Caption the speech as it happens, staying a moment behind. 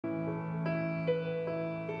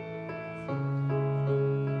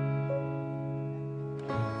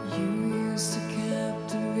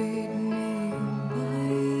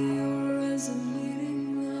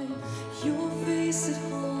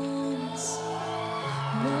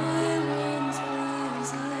My one's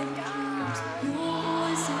waves and dreams, your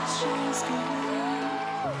voice it chased away.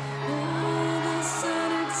 All the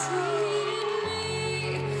sanity in me,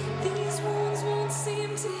 these wounds won't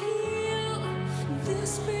seem to heal.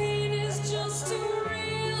 This pain is just too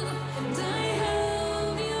real, and I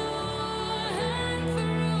held your hand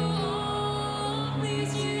through all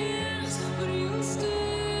these years, but you still.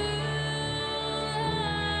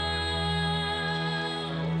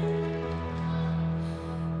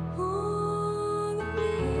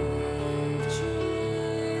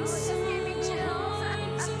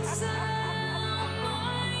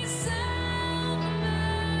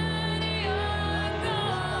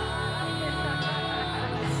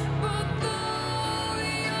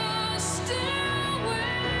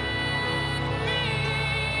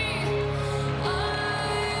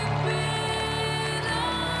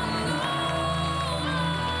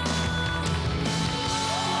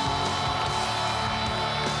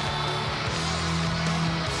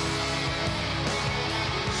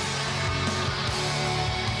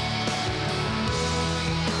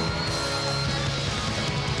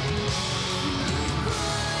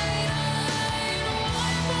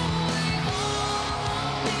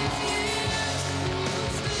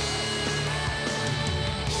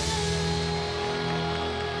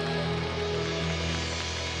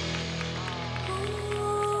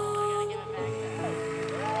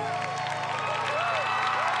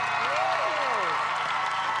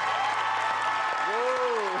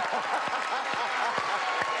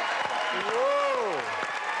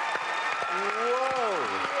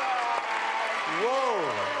 Whoa!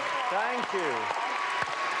 Thank you.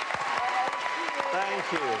 Thank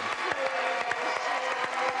you.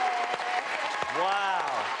 Wow.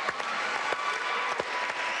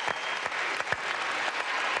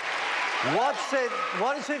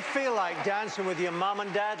 What does it feel like dancing with your mum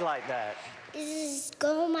and dad like that? It just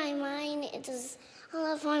go in my mind. It just, I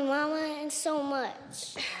love my mama and so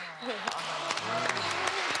much.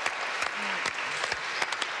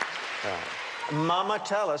 Mama,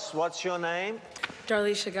 tell us, what's your name?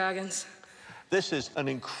 Darlisha Goggins. This is an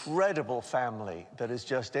incredible family that is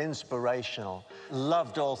just inspirational.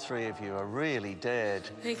 Loved all three of you, I really did.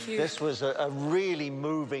 Thank you. This was a really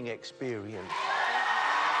moving experience.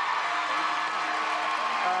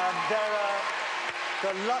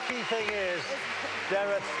 The lucky thing is, there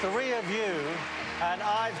are three of you, and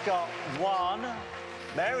I've got one.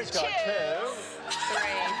 Mary's got two.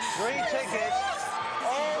 Three tickets.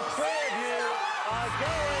 All three of you are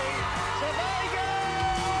going to Vegas!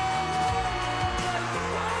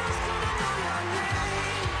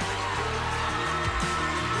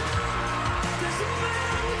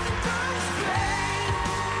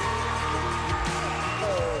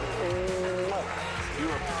 You're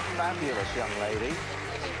a fabulous young lady.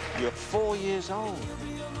 You're 4 years old.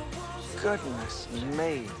 Goodness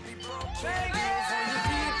me.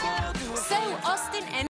 So, Austin